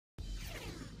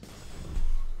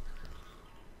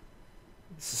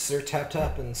This is Sir Tap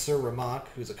Tap and Sir Ramak,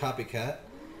 who's a copycat.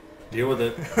 Deal with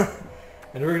it.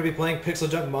 And we're going to be playing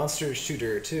PixelJunk Monster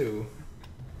Shooter 2.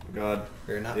 Oh God.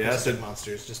 Or not the PixelJunk acid.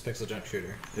 Monsters, just PixelJunk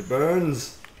Shooter. It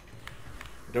burns.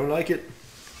 I don't like it.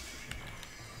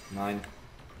 9.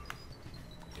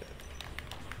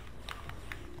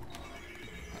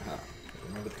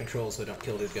 Remember the controls so I don't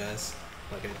kill these guys,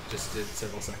 like I just did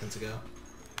several seconds ago.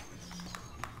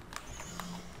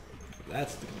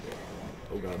 That's the control.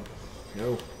 Oh God.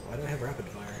 No. Why do I have rapid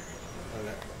fire?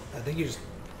 Okay. I think you just...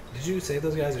 Did you save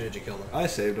those guys or did you kill them? I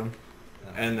saved them.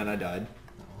 Oh. And then I died.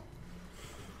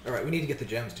 Oh. Alright, we need to get the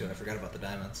gems too. I forgot about the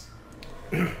diamonds.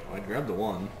 I grabbed the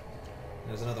one.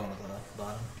 There's another one at the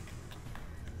bottom.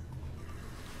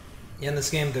 Yeah, in this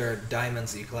game there are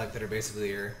diamonds that you collect that are basically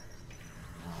your...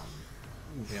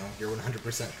 your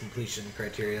 100% completion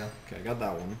criteria. Okay, I got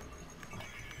that one.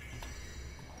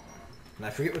 And I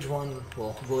forget which one.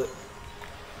 Well,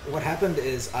 what happened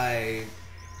is I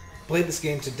played this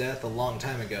game to death a long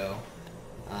time ago,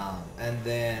 and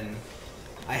then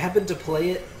I happened to play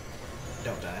it.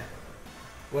 Don't die.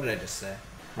 What did I just say?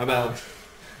 My bad.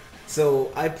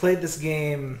 So I played this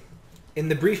game in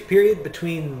the brief period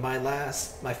between my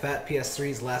fat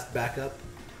PS3's last backup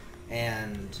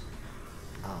and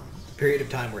the period of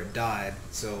time where it died.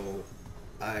 So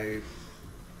I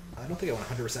don't think I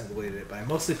 100% completed it, but I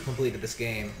mostly completed this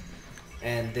game,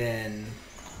 and then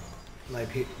my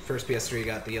first PS3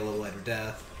 got the yellow light of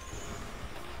death,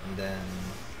 and then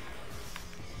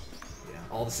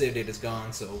all the save data is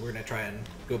gone, so we're gonna try and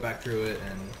go back through it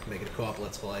and make it a co-op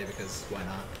let's play, because why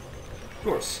not? Of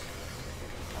course.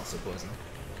 Also poison.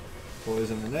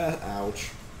 Poison in that.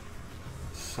 Ouch.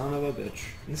 Son of a bitch.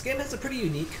 And this game has a pretty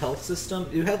unique health system.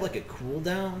 You have like a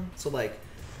cooldown, so like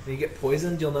when you get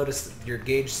poisoned, you'll notice your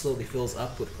gauge slowly fills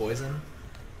up with poison.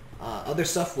 Other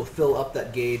stuff will fill up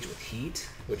that gauge with heat,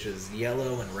 which is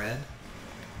yellow and red.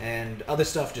 And other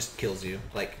stuff just kills you.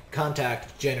 Like,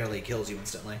 contact generally kills you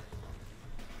instantly.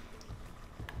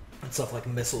 And stuff like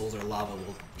missiles or lava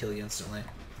will kill you instantly.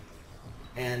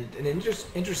 And an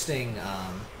interesting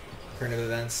turn of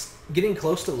events, getting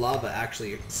close to lava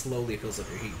actually slowly fills up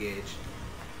your heat gauge.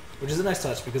 Which is a nice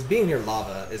touch, because being near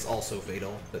lava is also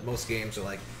fatal, but most games are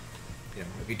like,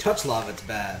 if you touch lava, it's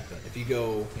bad, but if you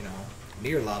go,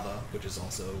 near lava, which is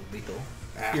also lethal,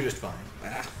 you're just fine.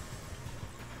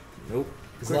 Nope.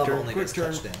 Because lava only does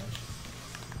touch damage.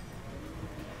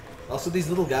 Also, these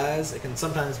little guys, it can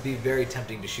sometimes be very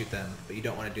tempting to shoot them, but you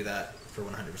don't want to do that for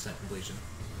 100% completion.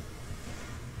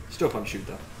 Still fun to shoot,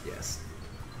 though. Yes.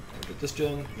 I'll get this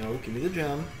gem. No, give me the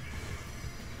gem.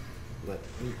 Let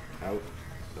me out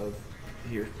of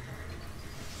here.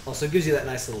 Also, it gives you that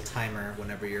nice little timer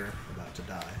whenever you're about to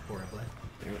die horribly.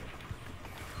 Damn it.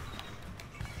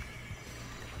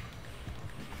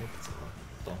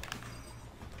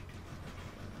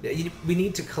 Yeah, we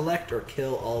need to collect or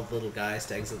kill all the little guys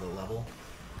to exit the level.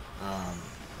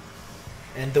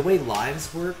 And the way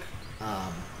lives work,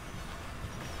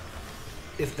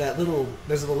 if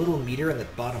there's a little meter in the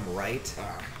bottom right.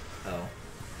 Oh.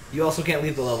 You also can't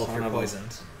leave the level if you're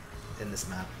poisoned in this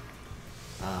map.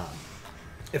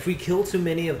 If we kill too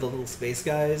many of the little space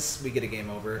guys, we get a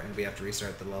game over and we have to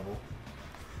restart the level.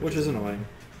 Which is annoying.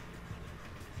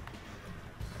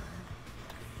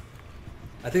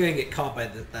 I think I get caught by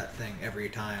that thing every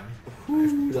time.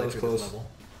 Ooh, that I was through close. this level.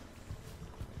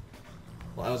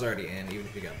 Well, I was already in. Even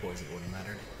if you got poisoned, it wouldn't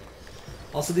matter.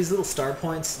 Also, these little star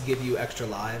points give you extra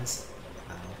lives,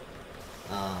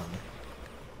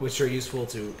 which are useful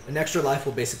to... An extra life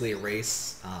will basically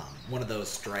erase one of those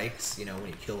strikes, when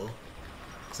you kill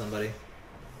somebody.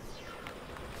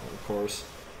 Of course.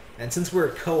 And since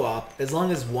we're co-op, as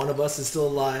long as one of us is still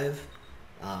alive,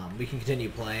 we can continue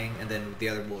playing, and then the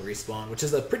other will respawn, which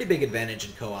is a pretty big advantage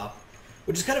in co-op.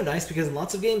 Which is kind of nice, because in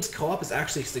lots of games, co-op is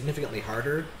actually significantly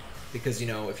harder, because,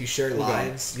 if you share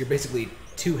lives, you're basically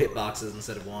 2 hitboxes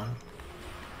instead of 1.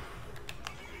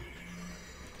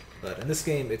 But in this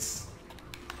game, it's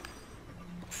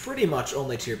pretty much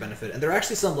only to your benefit. And there are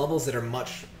actually some levels that are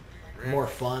much more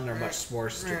fun, or much more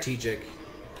strategic,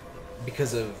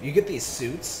 because you get these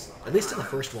suits. At least in the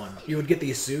first one, you would get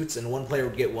these suits, and one player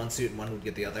would get one suit and one would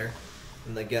get the other,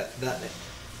 and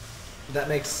that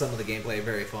makes some of the gameplay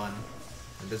very fun.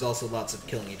 And there's also lots of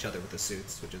killing each other with the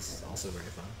suits, which is also very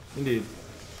fun. Indeed.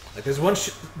 Like there's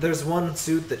one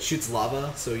suit that shoots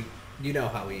lava, so you know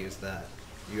how we use that.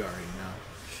 You already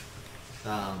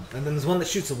know. And then there's one that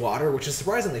shoots water, which is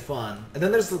surprisingly fun. And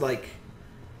then there's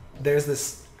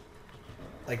this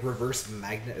reverse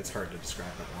magnet. It's hard to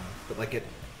describe that one, but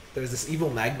there's this evil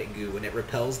magnet goo, and it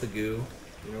repels the goo.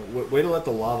 Way to let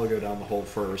the lava go down the hole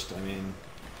first. I mean...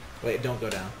 Wait, don't go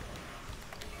down.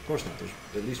 Of course not. There's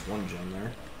at least one gem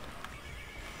there.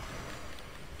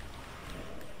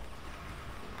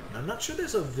 I'm not sure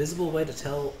there's a visible way to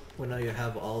tell when you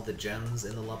have all the gems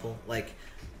in the level. Like,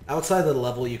 outside of the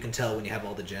level you can tell when you have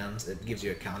all the gems. It gives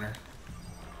you a counter.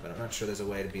 But I'm not sure there's a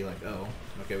way to be like, oh,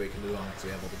 okay, we can move on because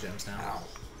we have all the gems now. Ow.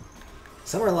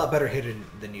 Some are a lot better hidden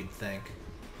than you'd think.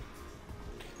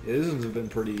 Yeah, this has been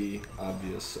pretty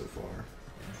obvious so far.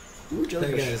 Yeah. Ooh,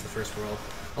 jellyfish. Then again, it is the first world.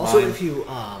 Also, if you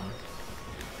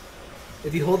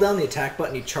hold down the attack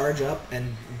button, you charge up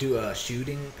and do a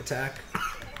shooting attack.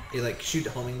 You like shoot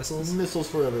homing missiles. Missiles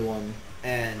for everyone.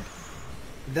 And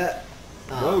that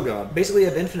oh god. Basically you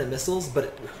have infinite missiles,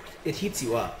 but it heats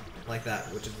you up like that,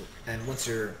 and once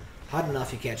you're hot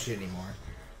enough you can't shoot anymore.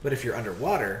 But if you're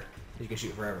underwater, you can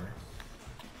shoot forever.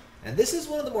 And this is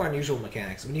one of the more unusual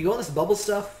mechanics. When you go on this bubble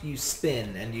stuff, you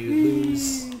spin and you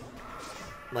lose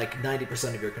like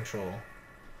 90% of your control.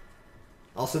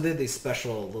 Also, they're these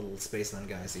special little spaceman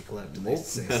guys you collect.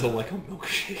 Molten metal like a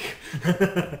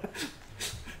milkshake.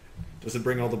 Does it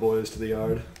bring all the boys to the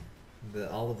yard?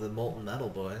 All of the molten metal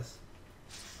boys.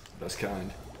 Best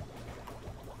kind.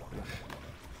 Ugh.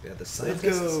 Yeah, the scientists.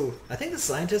 Let's go. I think the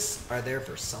scientists are there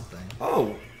for something.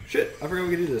 Oh, shit. I forgot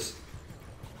we could do this.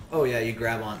 Oh yeah, you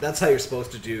grab on. That's how you're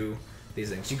supposed to do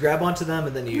these things. You grab onto them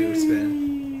and then you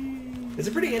spin. It's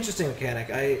a pretty interesting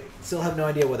mechanic. I still have no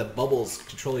idea why the bubbles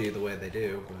control you the way they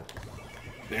do. But...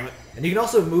 Damn it. And you can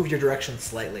also move your direction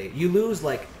slightly. You lose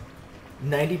like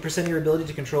 90% of your ability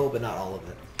to control, but not all of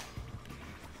it.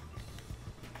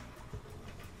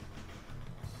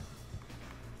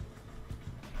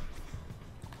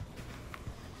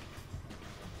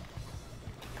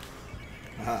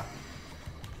 Aha.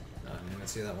 Oh, I didn't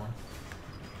see that one.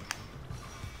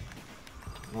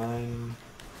 Mine.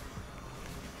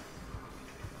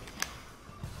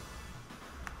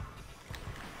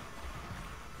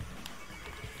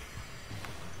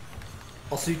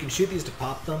 Also, you can shoot these to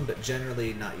pop them, but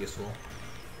generally not useful.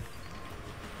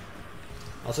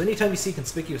 Also, anytime you see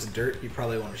conspicuous dirt, you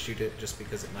probably want to shoot it just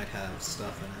because it might have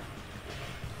stuff in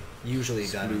it. Usually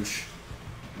diamonds.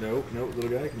 Nope, nope, little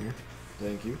guy, come here.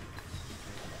 Thank you.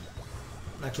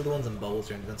 Actually, the ones in bubbles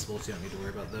are invincible, so you don't need to worry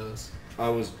about those. I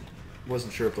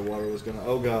wasn't sure if the water was gonna...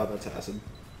 Oh god, that's acid.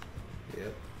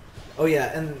 Yep. Oh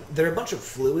yeah, and there are a bunch of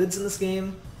fluids in this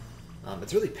game.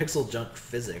 It's really PixelJunk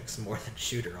physics more than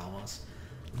shooter, almost.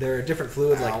 There are different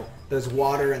fluids, like there's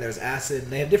water and there's acid,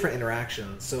 and they have different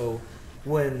interactions. So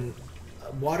when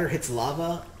water hits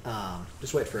lava,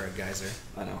 just wait for a geyser.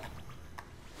 I know.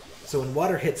 So when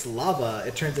water hits lava,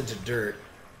 it turns into dirt.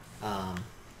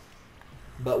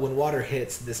 But when water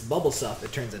hits this bubble stuff,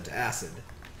 it turns into acid.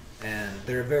 And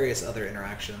there are various other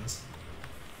interactions.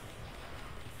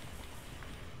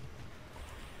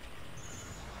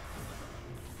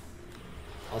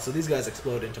 Also, these guys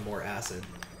explode into more acid.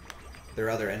 There are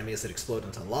other enemies that explode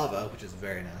into lava, which is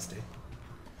very nasty.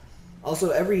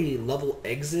 Also, every level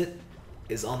exit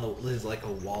is like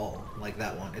a wall, like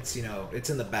that one. It's, you know, it's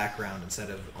in the background instead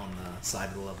of on the side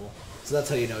of the level. So that's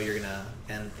how you know you're gonna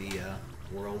end the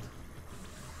world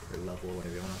or level,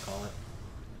 whatever you want to call it.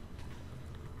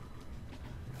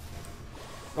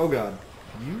 Oh god,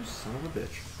 you son of a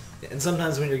bitch. Yeah, and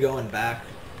sometimes when you're going back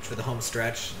for the home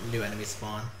stretch, new enemies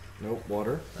spawn. Nope,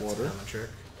 water, That's water. a common trick.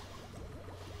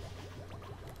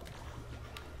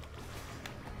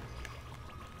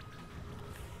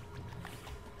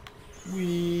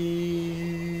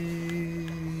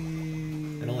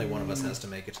 And only one of us has to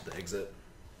make it to the exit.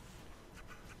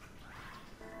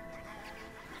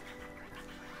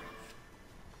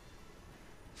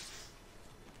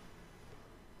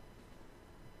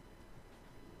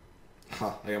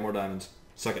 Ha, I got more diamonds.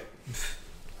 Suck it.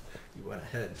 You went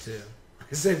ahead, too.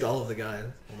 I saved all of the guys.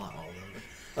 Well, not all of them. But...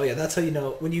 Oh yeah, that's how you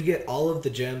know. When you get all of the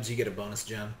gems, you get a bonus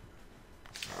gem.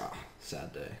 Ah,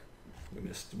 sad day. We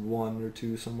missed one or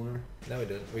two somewhere. No, we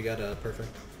did. We got a perfect.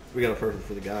 We got a perfect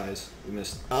for the guys. We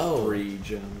missed 3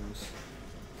 gems.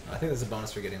 I think there's a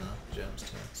bonus for getting the gems,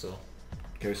 too. So.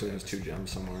 Okay, so we missed 2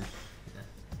 gems somewhere. Yeah.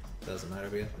 Doesn't matter.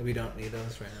 We don't need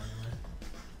those right now anyway.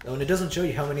 Oh, and it doesn't show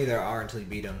you how many there are until you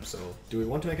beat them, so... Do we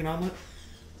want to make an omelet?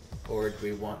 Or do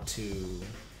we want to...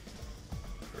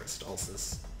 First,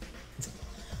 Alsis.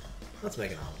 Let's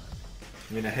make an omelet.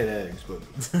 I mean, I hate eggs, but...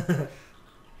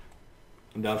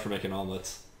 I'm down for making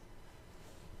omelets.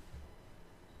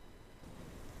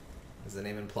 As the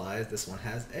name implies, this one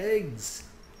has eggs.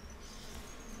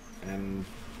 And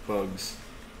bugs.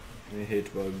 I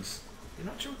hate bugs. You're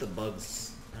not sure what the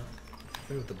bugs... No. I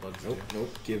forget what the bugs Nope, do.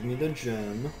 nope. Give me the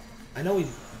gem. I know we... The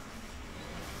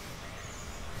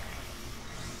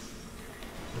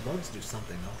bugs do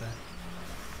something, don't they?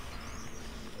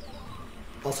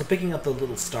 Also, picking up the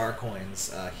little star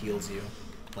coins heals you.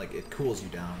 Like, it cools you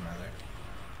down, rather.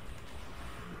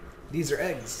 These are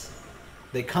eggs.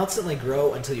 They constantly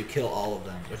grow until you kill all of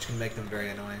them, which can make them very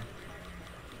annoying.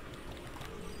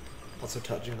 Also,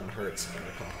 touching them hurts.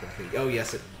 Oh,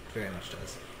 yes, it very much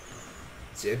does.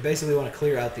 So you basically want to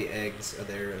clear out the eggs, or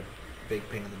they're a big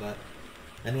pain in the butt.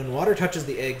 And when water touches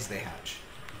the eggs, they hatch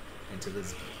into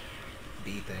these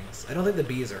bee things. I don't think the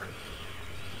bees are...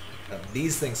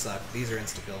 these things suck. These are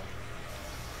insta-kill.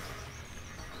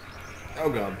 Oh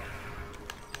god.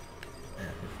 Yeah,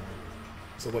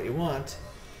 so what you want...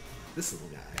 this little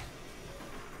guy.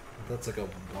 That's like a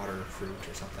water fruit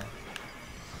or something.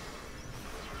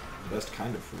 Best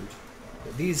kind of fruit.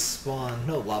 These spawn...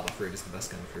 no, lava fruit is the best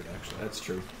kind of fruit, actually. That's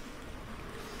true.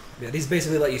 Yeah, these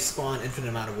basically let you spawn infinite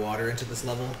amount of water into this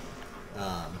level.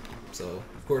 So,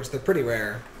 of course, they're pretty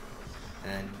rare.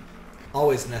 And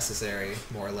always necessary,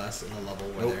 more or less, in the level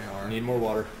where they are. Need more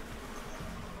water.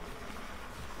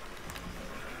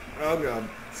 Oh god.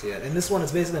 So yeah, in this one,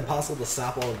 it's basically impossible to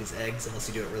stop all of these eggs unless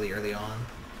you do it really early on.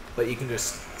 But you can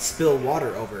just spill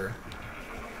water over,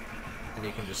 and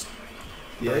you can just...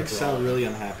 the eggs sound really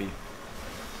unhappy.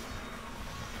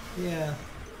 Yeah,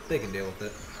 they can deal with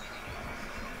it.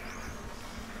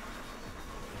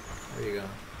 There you go.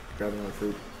 Grab another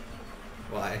fruit.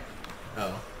 Why?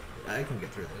 Oh, I can get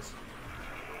through this.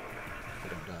 I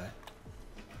don't die.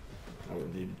 I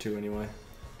would need to anyway.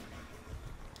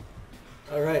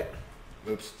 Alright.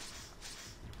 Oops.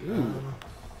 Ooh.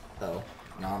 Oh.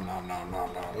 Nom nom nom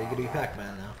nom nom. You could be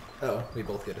Pac-Man now. Oh, we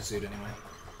both get a suit anyway.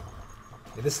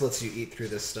 Yeah, this lets you eat through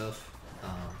this stuff.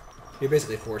 You're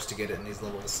basically forced to get it in these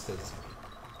levels because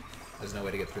there's no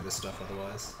way to get through this stuff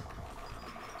otherwise.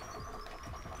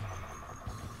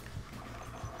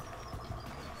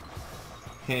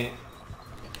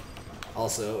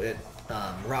 Also, it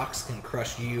rocks can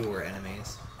crush you or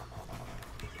enemies.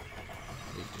 You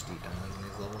can just eat diamonds in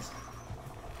these levels.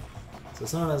 So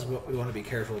sometimes we want to be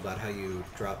careful about how you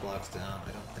drop blocks down.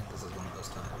 I don't think this is one of those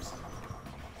times.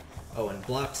 Oh, and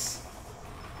blocks...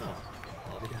 oh,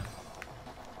 I'll be down.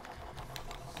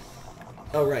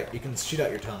 Oh, right, you can shoot out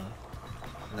your tongue.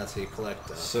 And that's how you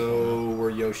collect... so,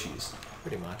 we're Yoshis.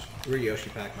 pretty much. We're Yoshi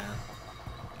Pac-Man.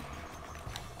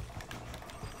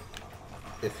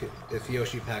 If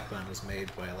Yoshi Pac-Man was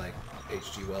made by, like,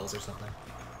 H.G. Wells or something.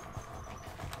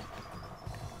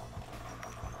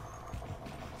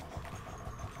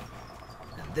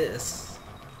 And this...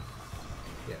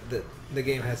 yeah, the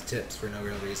game has tips for no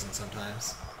real reason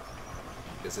sometimes.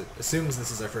 Because it assumes this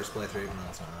is our first playthrough, even though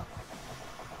it's not.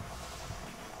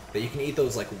 But you can eat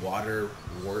those, like, water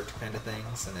wort kind of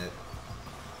things, and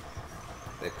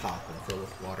they pop and fill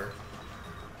with water.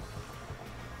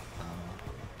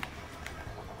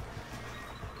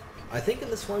 I think in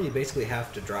this form you basically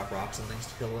have to drop rocks and things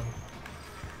to kill them.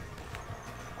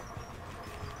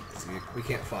 We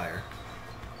can't fire.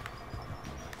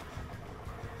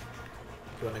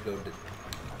 Do you want to go...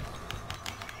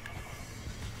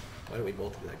 why do we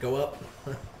both do that? Go up?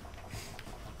 Yeah,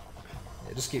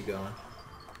 just keep going.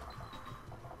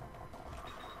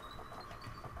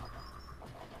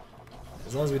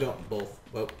 As long as we don't both...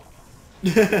 whoa.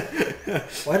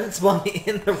 Why did it spawn me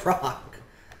in the rock?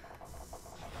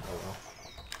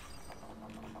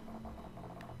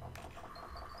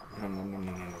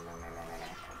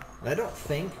 I don't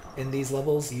think in these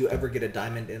levels you ever get a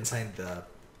diamond inside the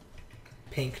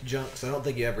pink junk, so I don't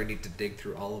think you ever need to dig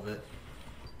through all of it.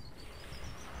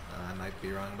 I might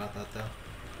be wrong about that, though.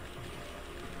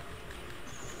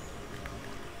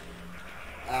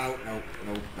 Ow, no,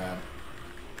 bad.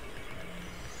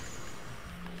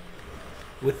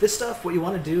 With this stuff, what you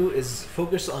want to do is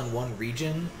focus on one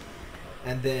region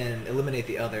and then eliminate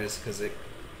the others, because it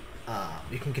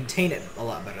you can contain it a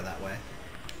lot better that way.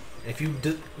 And if you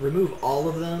remove all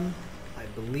of them, I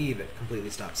believe it completely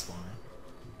stops spawning.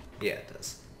 Yeah, it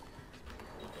does.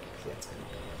 Yeah, it's good.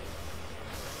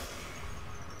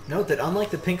 Note that unlike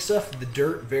the pink stuff, the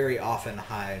dirt very often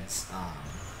hides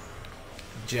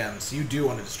gems. So you do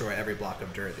want to destroy every block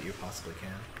of dirt that you possibly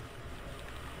can.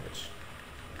 Which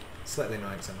is slightly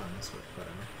annoying sometimes, but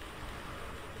whatever.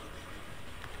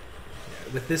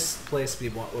 Yeah, with this place,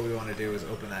 what we want to do is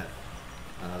open that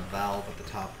valve at the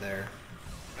top there.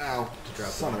 Ow. To drop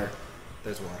Summer. water.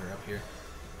 There's water up here.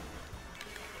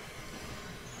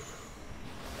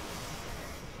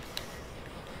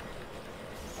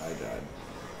 I died.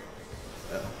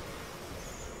 Uh-oh.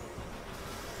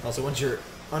 Also, once you're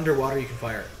underwater, you can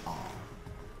fire...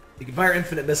 you can fire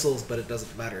infinite missiles, but it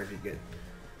doesn't matter if you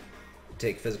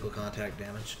take physical contact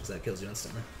damage, because that kills you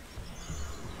instantly.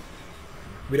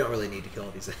 We don't really need to kill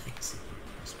all these things.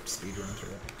 Just speedrun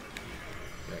through it.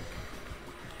 Frick.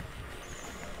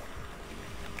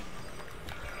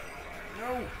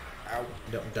 No! Ow.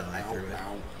 Don't die through it.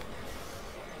 Ow.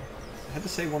 I had to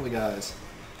save one of the guys.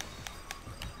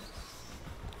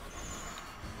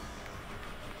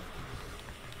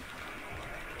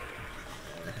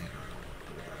 Hang on.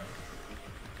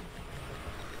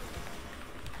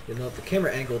 You know, the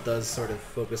camera angle does sort of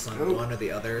focus on one or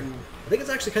the other. I think it's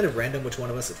actually kind of random which one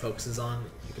of us it focuses on.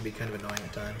 It can be kind of annoying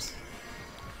at times.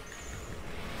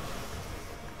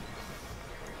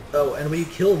 Oh, and when you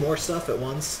kill more stuff at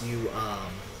once, you,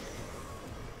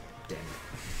 damn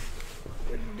it.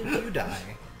 When did you die?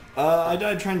 I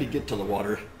died trying to get to the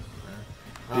water.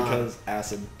 Because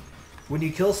acid. When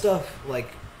you kill stuff,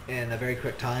 like, in a very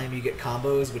quick time, you get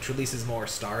combos, which releases more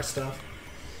star stuff,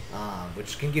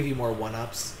 which can give you more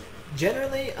one-ups.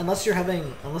 Generally, unless you're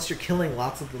killing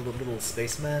lots of little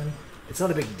spacemen, it's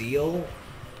not a big deal.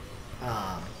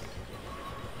 Son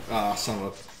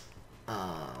of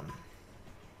a...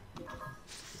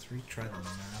 Let's retry the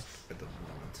map at the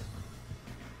moment.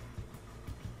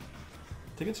 I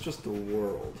think it's just the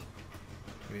world.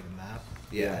 Maybe the map?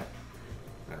 Yeah.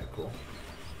 Alright, cool.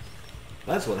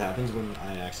 That's what happens when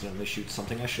I accidentally shoot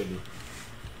something I shouldn't.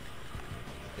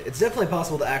 It's definitely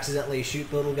possible to accidentally shoot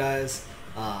the little guys,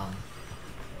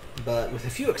 but with a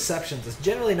few exceptions, it's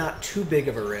generally not too big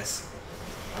of a risk.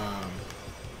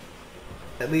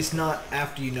 At least not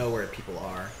after you know where people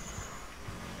are.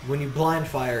 When you blind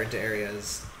fire into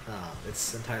areas,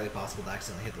 it's entirely possible to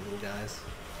accidentally hit the little guys.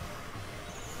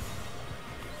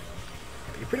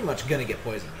 You're pretty much gonna get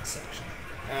poisoned in this section.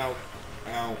 Ow.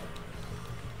 Ow.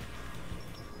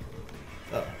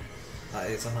 Oh.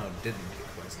 I somehow didn't get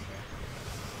poisoned there.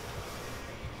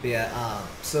 But yeah,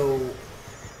 so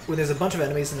when there's a bunch of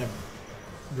enemies in a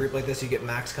group like this, you get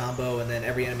max combo, and then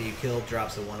every enemy you kill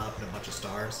drops a 1-up and a bunch of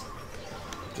stars.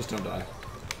 Just don't die.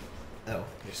 Oh,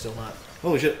 you're still not...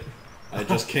 Holy shit. I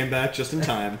just came back just in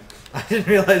time. I didn't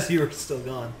realize you were still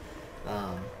gone.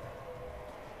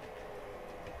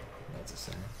 What's it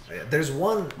saying? Oh, yeah, there's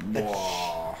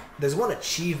one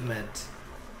achievement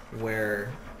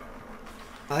where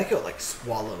I like how it like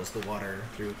swallows the water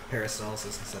through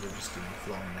peristalsis instead of just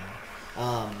flowing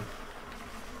down.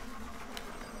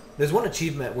 There's one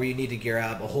achievement where you need to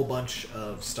grab a whole bunch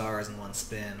of stars in one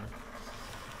spin.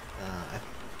 I'm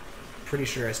pretty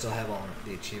sure I still have all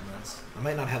the achievements. I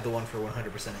might not have the one for 100% in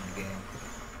the game.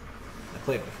 I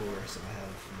played before, so I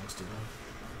have most of them.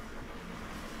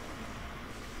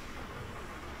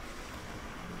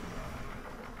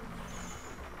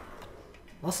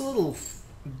 Also, a little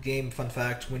game fun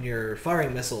fact, when you're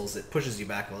firing missiles, it pushes you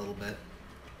back a little bit.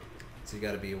 So you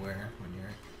gotta be aware when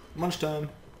you're... Lunchtime.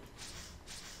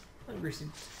 Hungry suit.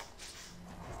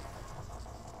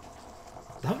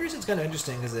 The hungry suit's kind of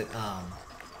interesting because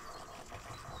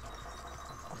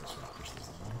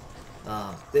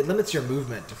it limits your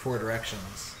movement to 4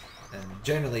 directions, and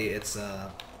generally it's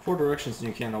 4 directions and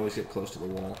you can't always get close to the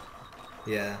wall.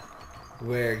 Yeah,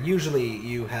 where usually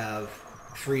you have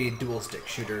free dual stick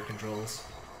shooter controls.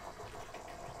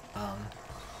 Oh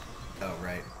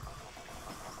right.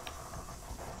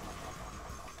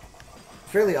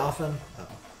 Fairly often. Oh.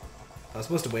 I was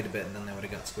supposed to wait a bit and then they would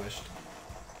have got squished.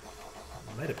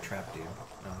 I might have trapped you.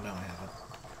 No, I haven't.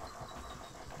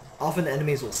 Often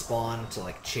enemies will spawn to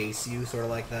like chase you, sort of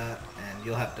like that, and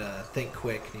you'll have to think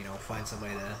quick, you know, find some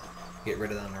way to get rid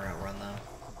of them or outrun them.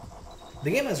 The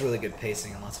game has really good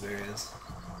pacing in lots of areas.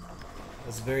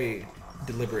 It's a very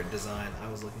deliberate design. I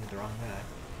was looking at the wrong guy.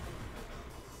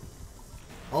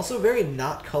 Also very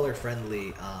not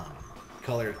color-friendly,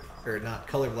 not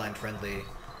colorblind friendly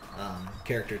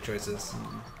character choices.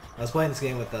 I was playing this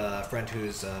game with a friend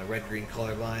who's red-green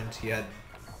colorblind. He had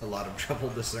a lot of trouble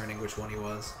discerning which one he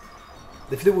was.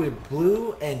 If they were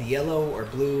blue and yellow or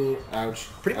blue... Ouch.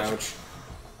 Pretty much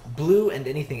blue and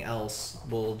anything else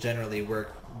will generally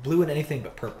work. Blue and anything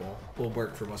but purple will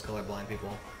work for most colorblind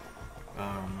people.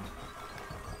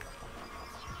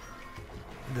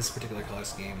 This particular color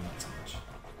scheme, not so much.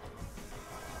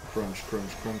 Crunch,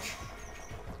 crunch, crunch.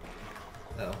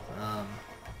 Oh,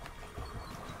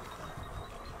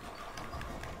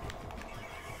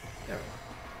 there we go.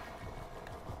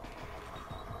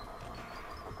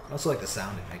 I also like the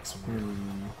sound it makes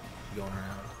when you're going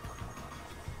around.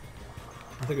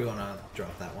 I think we're gonna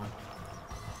drop that one.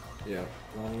 Yeah,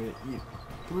 I'm gonna eat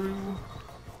through.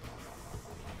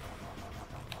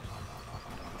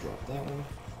 Drop that one.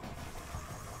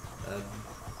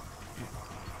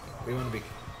 We want to be...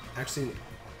 Actually...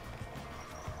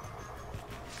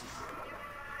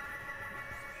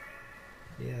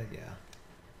 Yeah.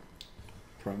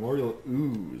 Primordial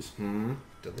ooze.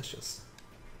 Delicious.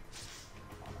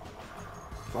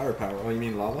 Firepower. Oh, you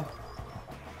mean lava?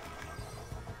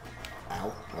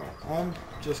 Ow. Oh, I'm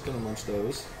just gonna munch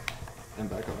those and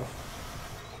back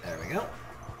off. There we go.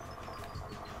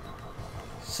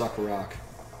 Suck rock.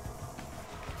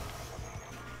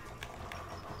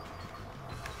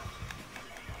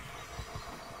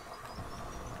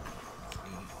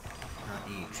 Not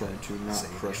eat. Trying to not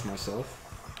crush myself.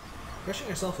 Crushing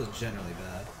yourself is generally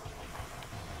bad.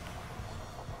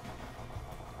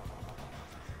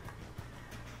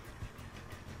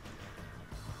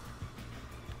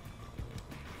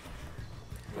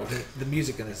 The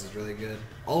music in this is really good.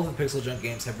 All of the PixelJunk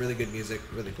games have really good music,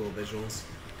 really cool visuals,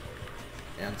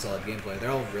 and solid gameplay.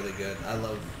 They're all really good. I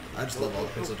just love all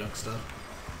the PixelJunk stuff.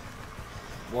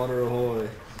 Water ahoy.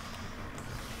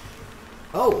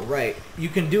 Oh, right. You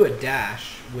can do a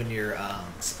dash when you're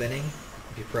spinning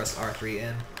if you press R3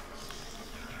 in.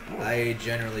 Oh. I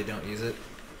generally don't use it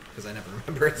because I never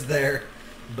remember it's there,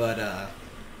 but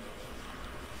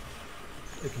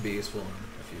it can be useful in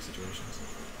a few situations.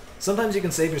 Sometimes you can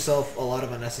save yourself a lot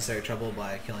of unnecessary trouble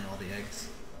by killing all the eggs.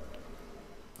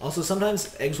 Also,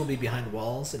 sometimes eggs will be behind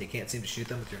walls and you can't seem to shoot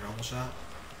them with your normal shot.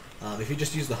 If you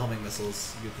just use the homing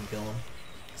missiles, you can kill them.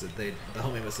 Because the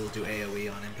homing missiles do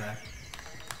AoE on impact.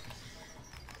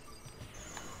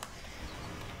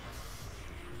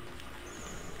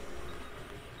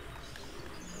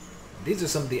 These are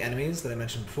some of the enemies that I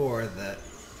mentioned before that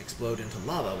explode into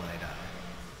lava when they die.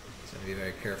 So be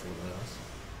very careful of those.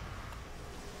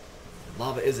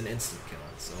 Lava is an instant kill,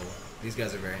 so these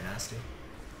guys are very nasty.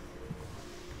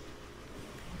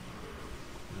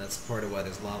 And that's part of why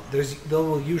there's lava. There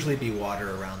will usually be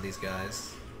water around these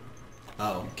guys.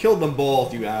 Oh. Killed them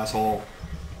both, you asshole.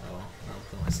 Oh, I'll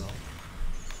kill myself.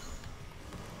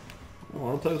 I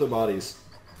want to play with their bodies.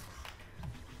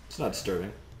 It's not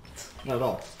disturbing. Not at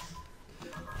all.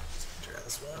 Let's try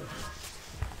this one.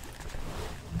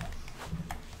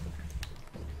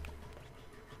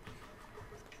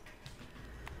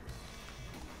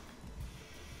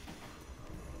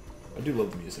 I do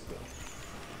love the music, though.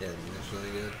 Yeah, the music's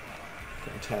really good.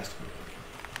 Fantastic music.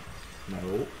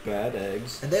 No bad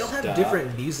eggs. And they all have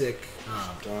different music.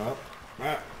 Stop.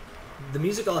 The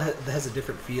music all has a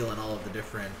different feel in all of the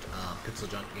different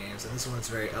PixelJunk games, and this one's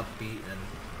very upbeat and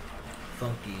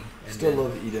funky. And still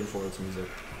love Eden for its music.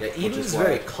 Yeah, Eden's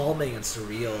very calming and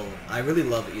surreal. I really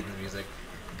love Eden's music.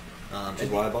 Which is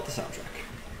why I bought the soundtrack.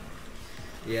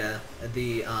 Yeah, and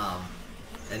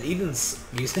Eden's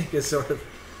music is sort of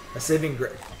a saving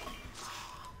grace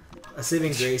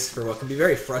for what can be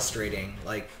very frustrating.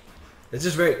 Like, it's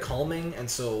just very calming, and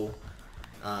so,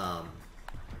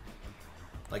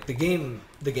 like the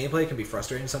gameplay can be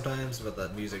frustrating sometimes, but the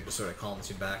music just sort of calms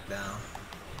you back down.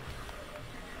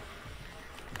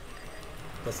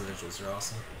 Plus the visuals are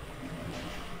awesome.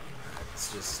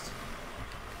 It's just,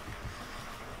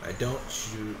 I don't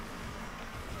shoot.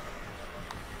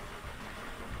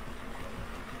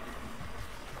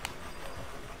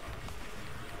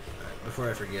 Before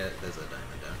I forget, there's a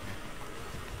diamond down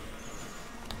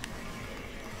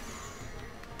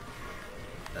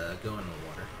here. Go in the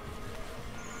water.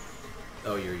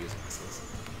 Oh, you're using missiles.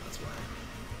 That's why.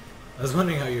 I was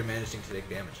wondering how you're managing to take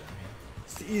damage down here.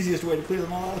 It's the easiest way to clear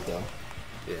them all out, though.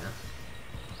 Yeah.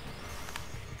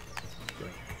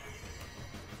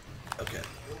 Okay.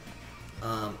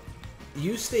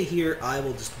 You stay here. I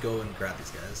will just go and grab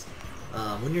these guys.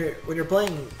 When you're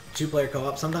playing two-player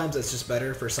co-op, sometimes it's just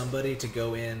better for somebody to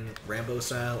go in Rambo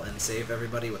style and save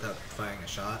everybody without firing a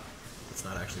shot. It's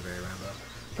not actually very Rambo.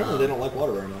 Apparently they don't like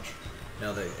water very much.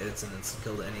 No, it's an instant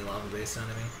kill to any lava-based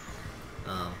enemy.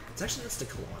 It's actually instant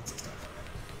kill once and stuff.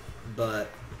 But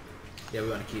yeah, we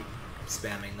want to keep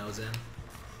spamming those in.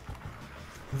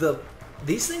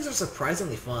 These things are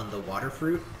surprisingly fun. The water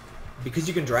fruit, because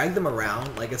you can drag them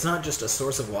around. Like, it's not just a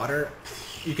source of water.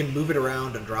 You can move it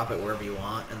around and drop it wherever you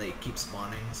want, and they keep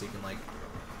spawning. So you can, like,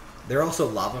 they're also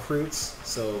lava fruits,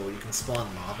 so you can spawn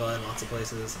lava in lots of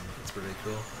places, and it's really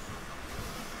cool.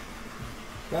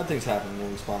 Bad things happen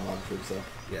when we spawn lava fruits, though.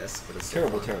 Yes, but it's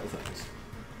terrible, terrible things.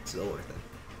 It's still worth it.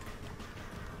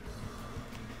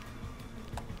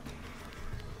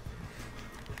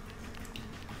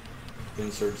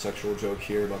 Insert sexual joke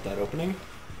here about that opening.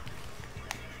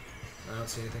 I don't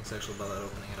see anything sexual about that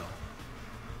opening at all.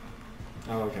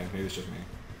 Oh, okay. Maybe it's just me.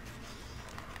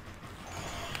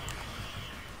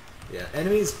 Yeah,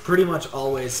 enemies pretty much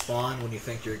always spawn when you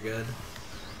think you're good.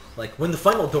 Like, when the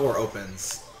final door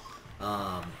opens,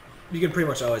 you can pretty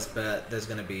much always bet there's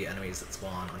going to be enemies that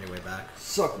spawn on your way back.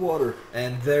 Suck water.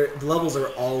 And the levels are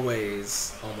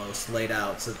always almost laid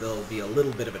out, so there'll be a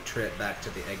little bit of a trip back to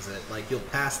the exit. Like, you'll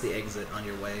pass the exit on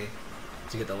your way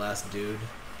to get the last dude.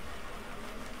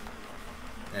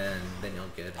 and then you'll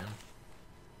get in.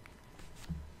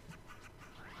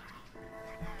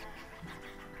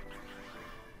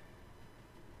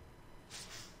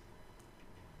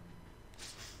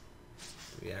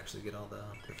 Do we actually get all the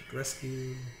perfect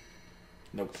rescue?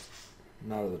 Nope.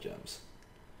 Not all the gems.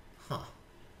 Huh.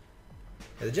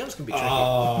 Yeah, the gems can be tricky.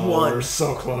 Oh, One. we're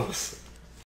so close.